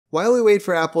While we wait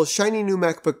for Apple's shiny new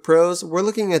MacBook Pros, we're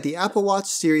looking at the Apple Watch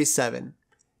Series 7.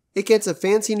 It gets a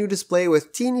fancy new display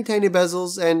with teeny tiny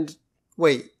bezels and...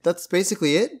 wait, that's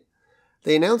basically it?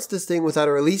 They announced this thing without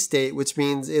a release date, which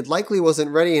means it likely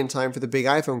wasn't ready in time for the big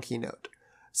iPhone keynote.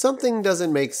 Something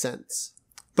doesn't make sense.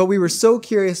 But we were so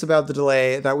curious about the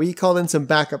delay that we called in some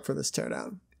backup for this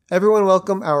teardown. Everyone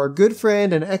welcome our good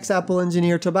friend and ex-Apple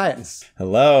engineer, Tobias.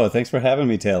 Hello, thanks for having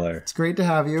me, Taylor. It's great to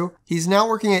have you. He's now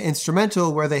working at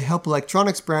Instrumental, where they help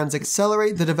electronics brands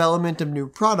accelerate the development of new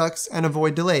products and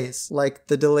avoid delays, like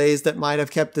the delays that might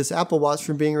have kept this Apple Watch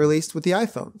from being released with the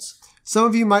iPhones. Some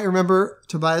of you might remember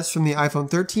Tobias from the iPhone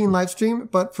 13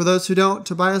 livestream, but for those who don't,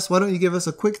 Tobias, why don't you give us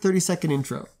a quick 30-second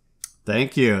intro?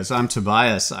 Thank you. So I'm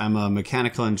Tobias. I'm a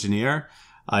mechanical engineer.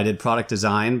 I did product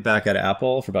design back at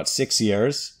Apple for about 6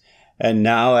 years. And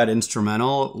now at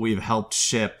Instrumental, we've helped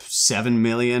ship 7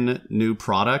 million new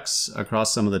products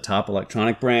across some of the top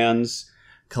electronic brands,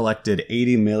 collected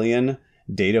 80 million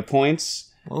data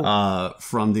points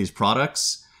from these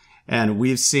products. And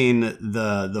we've seen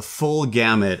the full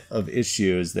gamut of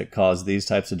issues that cause these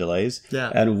types of delays.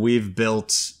 Yeah. And we've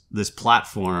built this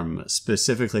platform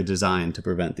specifically designed to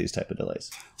prevent these type of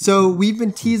delays. So we've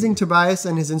been teasing Tobias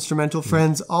and his Instrumental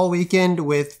friends all weekend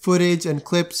with footage and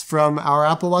clips from our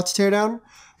Apple Watch teardown.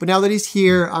 But now that he's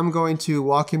here, I'm going to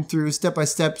walk him through step by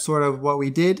step sort of what we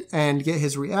did and get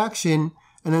his reaction,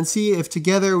 and then see if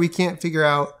together we can't figure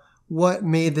out what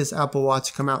made this Apple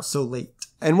Watch come out so late.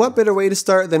 And what better way to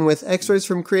start than with X-rays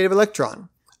from Creative Electron?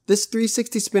 This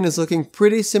 360 spin is looking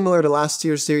pretty similar to last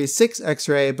year's Series 6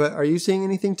 X-ray, but are you seeing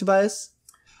anything, Tobias?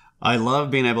 I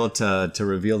love being able to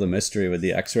reveal the mystery with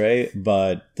the X-ray,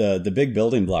 but the big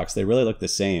building blocks, they really look the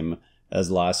same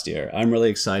as last year. I'm really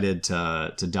excited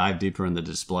to dive deeper in the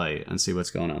display and see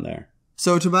what's going on there.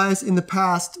 So Tobias, in the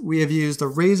past, we have used a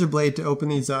razor blade to open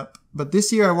these up, but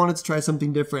this year I wanted to try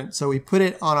something different. So we put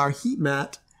it on our heat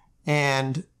mat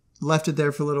and left it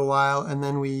there for a little while, and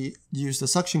then we used a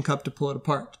suction cup to pull it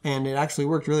apart, and it actually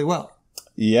worked really well.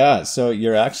 Yeah, so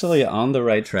you're actually on the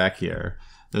right track here.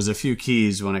 There's a few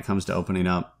keys when it comes to opening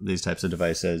up these types of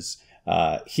devices.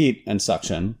 Heat and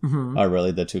suction are really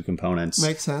the two components.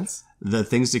 Makes sense. The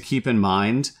things to keep in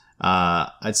mind,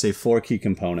 I'd say 4 key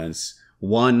components.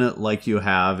 One, like you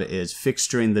have, is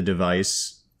fixturing the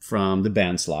device from the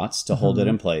band slots to hold it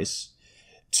in place.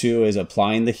 2 is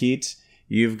applying the heat.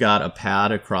 You've got a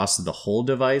pad across the whole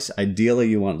device. Ideally,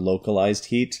 you want localized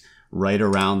heat right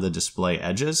around the display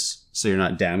edges, so you're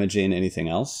not damaging anything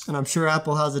else. And I'm sure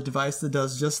Apple has a device that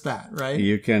does just that, right?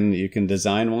 You can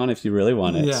design one if you really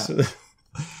want it. Yeah.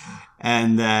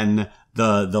 And then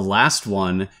the last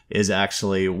one is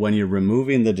actually when you're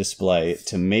removing the display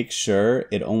to make sure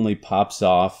it only pops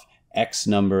off X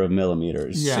number of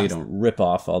millimeters, so you don't rip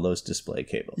off all those display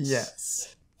cables.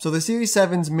 Yes. So the Series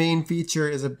 7's main feature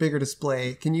is a bigger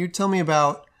display. Can you tell me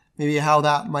about maybe how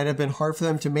that might have been hard for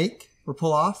them to make or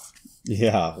pull off?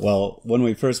 Yeah, well, when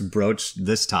we first broached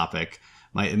this topic,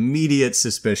 my immediate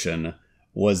suspicion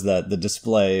was that the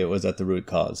display was at the root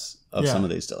cause of some of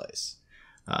these delays.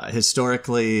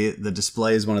 Historically, the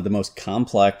display is one of the most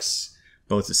complex,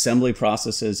 both assembly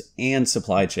processes and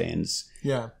supply chains.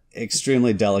 Yeah.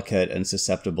 Extremely delicate and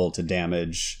susceptible to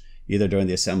damage, either during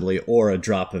the assembly or a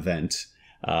drop event.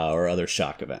 Or other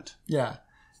shock event. Yeah.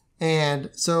 And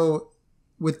so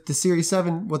with the Series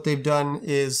 7, what they've done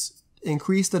is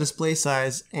increase the display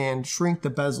size and shrink the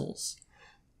bezels.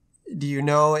 Do you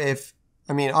know if,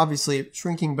 I mean, obviously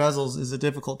shrinking bezels is a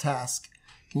difficult task.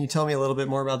 Can you tell me a little bit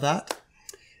more about that?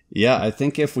 Yeah, I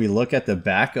think if we look at the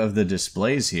back of the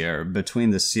displays here, between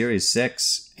the Series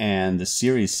 6 and the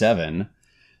Series 7,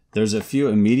 there's a few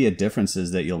immediate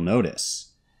differences that you'll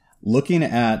notice. Looking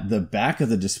at the back of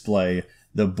the display,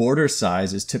 the border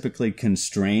size is typically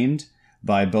constrained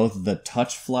by both the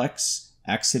touch flex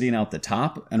exiting out the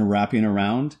top and wrapping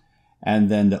around, and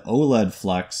then the OLED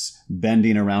flex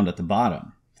bending around at the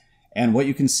bottom. And what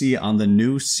you can see on the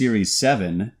new Series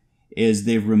 7 is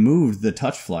they've removed the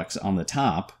touch flex on the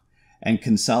top and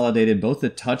consolidated both the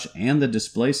touch and the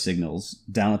display signals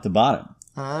down at the bottom.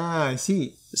 Ah, I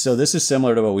see. So this is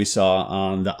similar to what we saw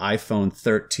on the iPhone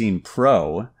 13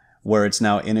 Pro, where it's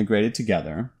now integrated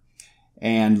together.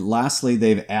 And lastly,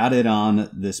 they've added on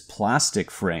this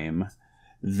plastic frame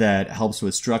that helps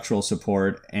with structural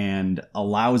support and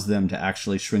allows them to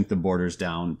actually shrink the borders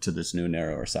down to this new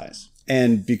narrower size.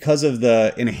 And because of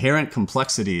the inherent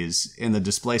complexities in the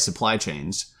display supply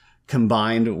chains,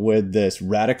 combined with this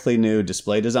radically new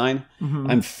display design,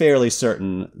 I'm fairly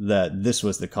certain that this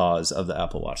was the cause of the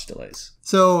Apple Watch delays.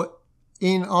 So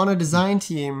on a design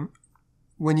team,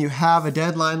 when you have a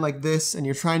deadline like this and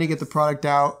you're trying to get the product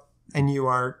out and you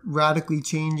are radically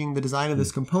changing the design of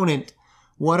this component,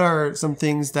 what are some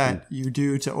things that you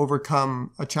do to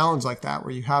overcome a challenge like that,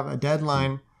 where you have a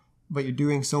deadline, but you're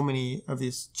doing so many of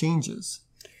these changes?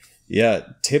 Yeah,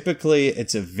 typically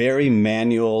it's a very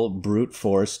manual,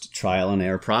 brute-forced trial and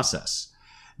error process.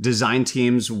 Design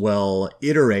teams will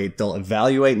iterate, they'll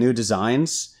evaluate new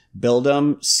designs, build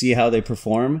them, see how they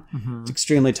perform. It's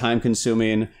extremely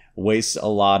time-consuming, wastes a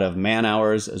lot of man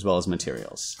hours as well as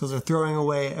materials. Because they're throwing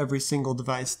away every single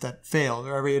device that failed,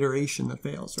 or every iteration that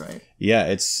fails, right? Yeah,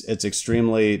 it's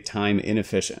extremely time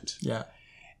inefficient. Yeah.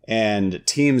 And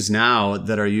teams now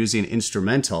that are using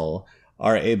instrumental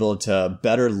are able to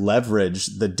better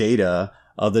leverage the data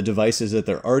of the devices that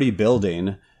they're already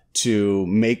building to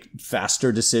make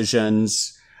faster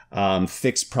decisions,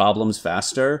 fix problems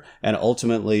faster, and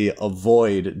ultimately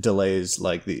avoid delays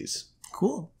like these.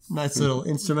 Cool. Nice little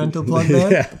instrumental plug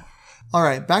there. Yeah. All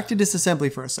right, back to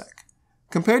disassembly for a sec.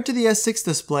 Compared to the S6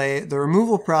 display, the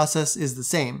removal process is the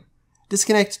same.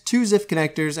 Disconnect 2 ZIF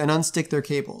connectors and unstick their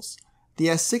cables. The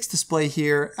S6 display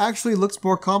here actually looks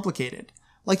more complicated.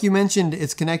 Like you mentioned,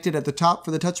 it's connected at the top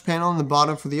for the touch panel and the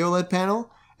bottom for the OLED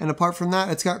panel, and apart from that,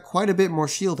 it's got quite a bit more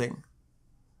shielding.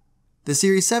 The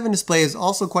Series 7 display is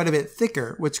also quite a bit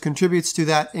thicker, which contributes to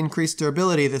that increased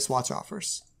durability this watch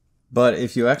offers. But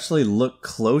if you actually look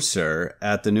closer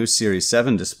at the new Series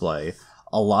 7 display,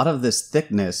 a lot of this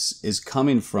thickness is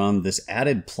coming from this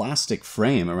added plastic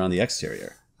frame around the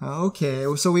exterior. Okay,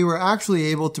 so we were actually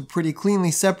able to pretty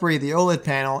cleanly separate the OLED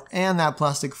panel and that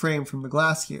plastic frame from the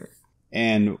glass here.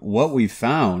 And what we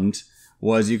found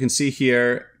was, you can see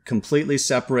here, completely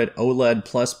separate OLED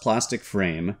plus plastic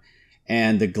frame,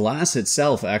 and the glass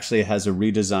itself actually has a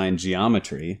redesigned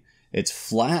geometry. It's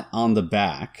flat on the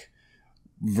back,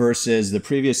 versus the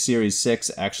previous Series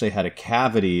 6 actually had a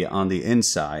cavity on the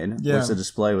inside, which the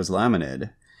display was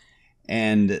laminated.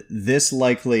 And this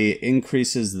likely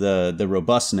increases the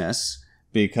robustness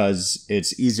because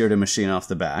it's easier to machine off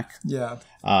the back. Yeah.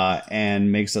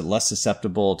 And makes it less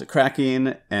susceptible to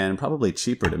cracking and probably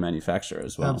cheaper to manufacture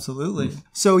as well. Absolutely.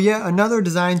 So yet another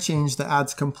design change that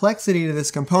adds complexity to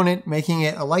this component, making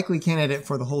it a likely candidate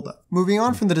for the holdup. Moving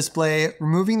on from the display,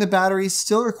 removing the battery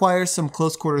still requires some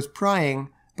close quarters prying,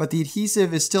 but the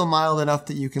adhesive is still mild enough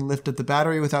that you can lift up the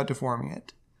battery without deforming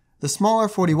it. The smaller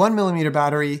 41mm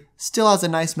battery still has a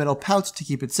nice metal pouch to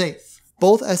keep it safe.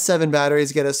 Both S7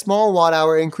 batteries get a small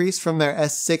watt-hour increase from their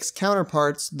S6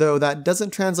 counterparts, though that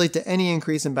doesn't translate to any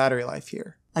increase in battery life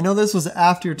here. I know this was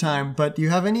after your time, but do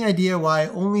you have any idea why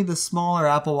only the smaller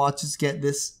Apple Watches get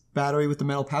this battery with the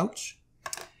metal pouch?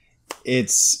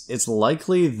 It's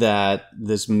likely that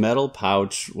this metal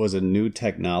pouch was a new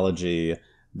technology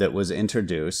that was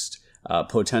introduced,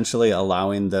 potentially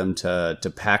allowing them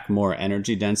to pack more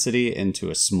energy density into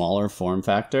a smaller form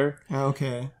factor.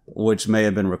 Okay. Which may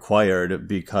have been required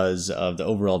because of the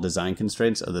overall design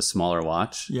constraints of the smaller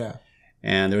watch. Yeah.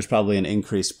 And there was probably an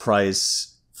increased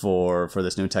price for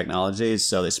this new technology,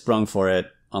 so they sprung for it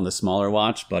on the smaller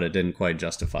watch, but it didn't quite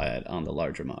justify it on the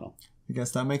larger model. I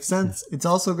guess that makes sense. It's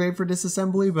also great for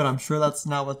disassembly, but I'm sure that's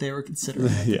not what they were considering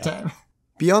at the time.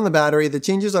 Beyond the battery, the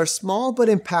changes are small but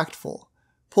impactful.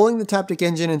 Pulling the Taptic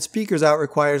engine and speakers out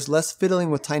requires less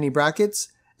fiddling with tiny brackets,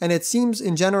 and it seems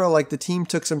in general like the team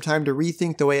took some time to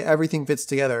rethink the way everything fits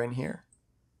together in here.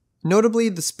 Notably,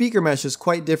 the speaker mesh is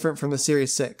quite different from the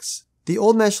Series 6. The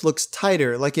old mesh looks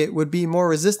tighter, like it would be more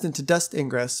resistant to dust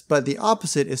ingress, but the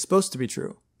opposite is supposed to be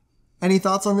true. Any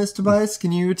thoughts on this, Tobias?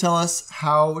 Can you tell us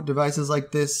how devices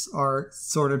like this are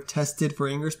sort of tested for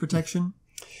ingress protection?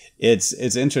 It's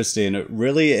interesting.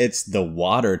 Really, it's the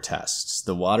water tests,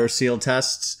 the water seal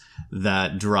tests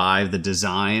that drive the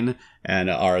design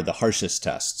and are the harshest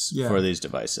tests for these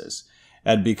devices.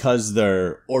 And because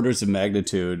they're orders of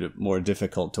magnitude more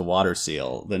difficult to water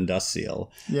seal than dust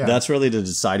seal, that's really the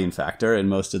deciding factor in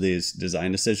most of these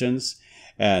design decisions.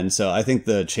 And so I think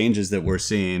the changes that we're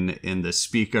seeing in the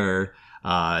speaker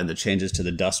and the changes to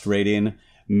the dust rating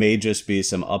may just be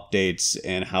some updates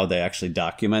in how they actually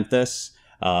document this.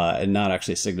 And not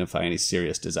actually signify any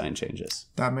serious design changes.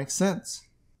 That makes sense.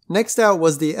 Next out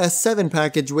was the S7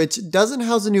 package, which doesn't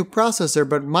house a new processor,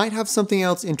 but might have something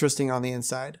else interesting on the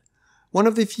inside. One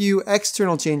of the few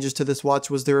external changes to this watch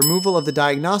was the removal of the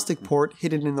diagnostic port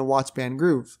hidden in the watch band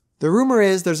groove. The rumor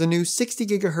is there's a new 60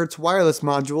 GHz wireless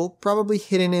module, probably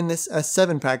hidden in this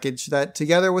S7 package, that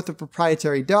together with a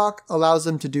proprietary dock allows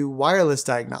them to do wireless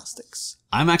diagnostics.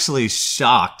 I'm actually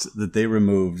shocked that they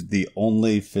removed the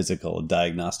only physical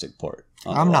diagnostic port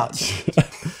on the watch. I'm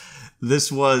not.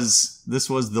 This was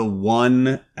the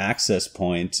one access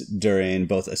point during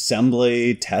both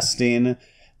assembly, testing,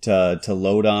 to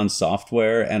load on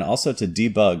software and also to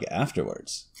debug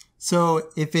afterwards. So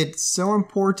if it's so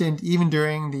important even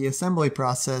during the assembly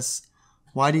process,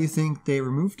 why do you think they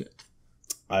removed it?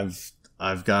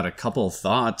 I've got a couple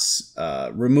thoughts.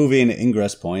 Removing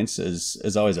ingress points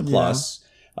is always a plus.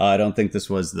 Yeah. I don't think this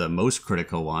was the most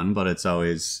critical one, but it's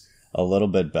always a little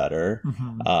bit better.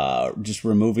 Just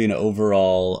removing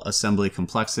overall assembly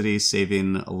complexity,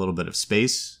 saving a little bit of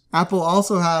space. Apple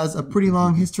also has a pretty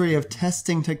long history of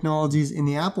testing technologies in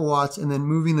the Apple Watch and then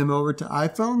moving them over to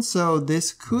iPhone, so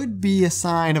this could be a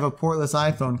sign of a portless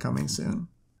iPhone coming soon.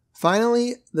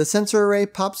 Finally, the sensor array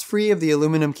pops free of the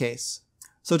aluminum case.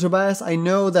 So Tobias, I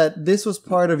know that this was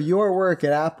part of your work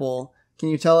at Apple. Can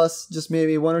you tell us just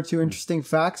maybe one or two interesting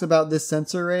facts about this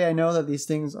sensor array? I know that these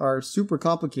things are super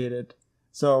complicated,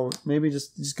 so maybe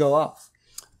just go off.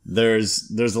 There's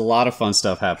a lot of fun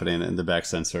stuff happening in the back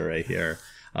sensor array here.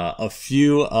 A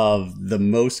few of the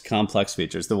most complex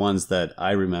features, the ones that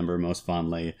I remember most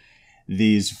fondly,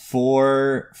 these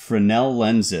 4 Fresnel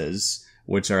lenses,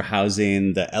 which are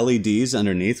housing the LEDs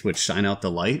underneath, which shine out the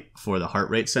light for the heart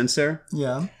rate sensor.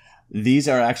 Yeah. These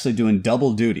are actually doing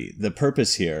double duty. The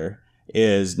purpose here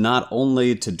is not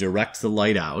only to direct the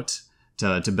light out,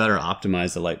 to better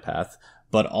optimize the light path,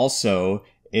 but also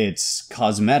it's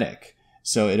cosmetic.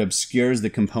 So it obscures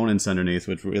the components underneath,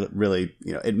 which really,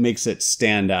 it makes it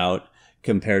stand out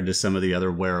compared to some of the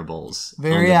other wearables.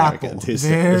 Very Apple.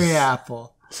 Very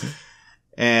Apple.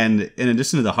 And in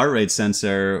addition to the heart rate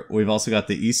sensor, we've also got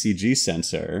the ECG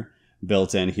sensor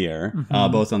built in here,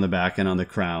 both on the back and on the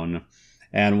crown.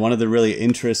 And one of the really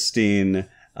interesting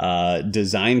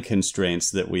design constraints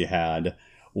that we had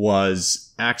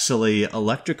was actually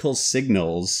electrical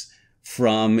signals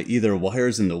from either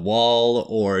wires in the wall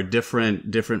or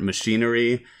different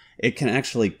machinery. It can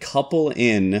actually couple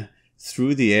in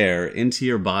through the air into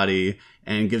your body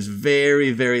and gives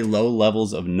very, very low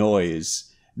levels of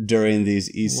noise during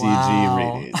these ECG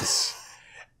readings.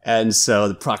 And so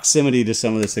the proximity to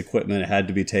some of this equipment had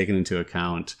to be taken into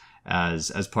account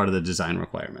as part of the design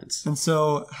requirements. And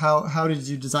so how did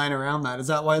you design around that? Is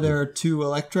that why there are 2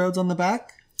 electrodes on the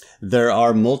back? There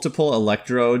are multiple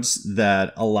electrodes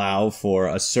that allow for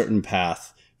a certain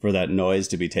path for that noise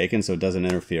to be taken so it doesn't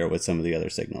interfere with some of the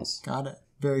other signals. Got it.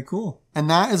 Very cool. And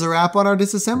that is a wrap on our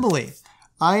disassembly.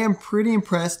 I am pretty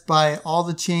impressed by all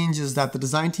the changes that the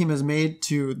design team has made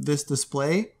to this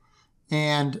display.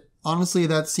 And honestly,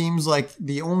 that seems like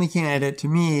the only candidate to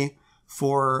me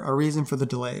for a reason for the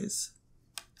delays.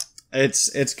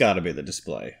 It's got to be the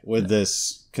display with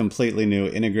this completely new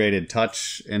integrated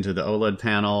touch into the OLED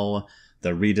panel, the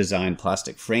redesigned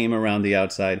plastic frame around the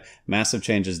outside, massive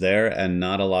changes there, and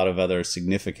not a lot of other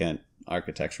significant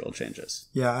architectural changes.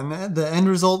 Yeah, and the end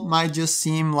result might just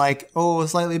seem like, a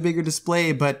slightly bigger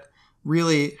display, but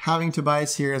really having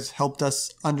Tobias here has helped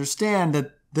us understand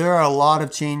that there are a lot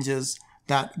of changes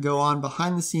that go on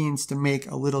behind the scenes to make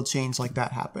a little change like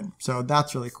that happen. So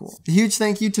that's really cool. A huge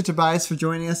thank you to Tobias for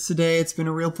joining us today. It's been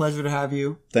a real pleasure to have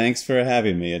you. Thanks for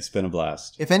having me. It's been a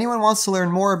blast. If anyone wants to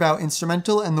learn more about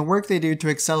Instrumental and the work they do to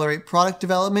accelerate product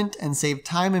development and save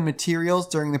time and materials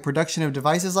during the production of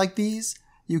devices like these,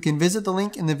 you can visit the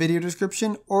link in the video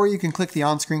description, or you can click the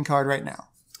on-screen card right now.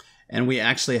 And we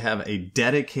actually have a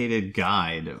dedicated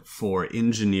guide for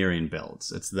engineering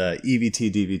builds. It's the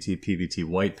EVT, DVT, PVT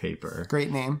white paper. Great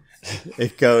name.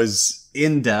 It goes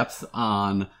in depth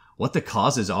on what the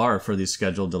causes are for these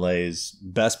scheduled delays,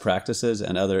 best practices,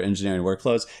 and other engineering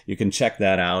workflows. You can check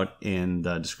that out in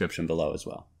the description below as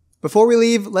well. Before we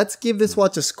leave, let's give this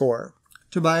watch a score.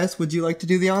 Tobias, would you like to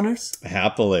do the honors?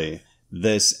 Happily.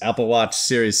 This Apple Watch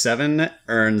Series 7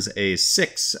 earns a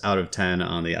 6 out of 10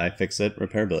 on the iFixit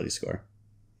Repairability Score.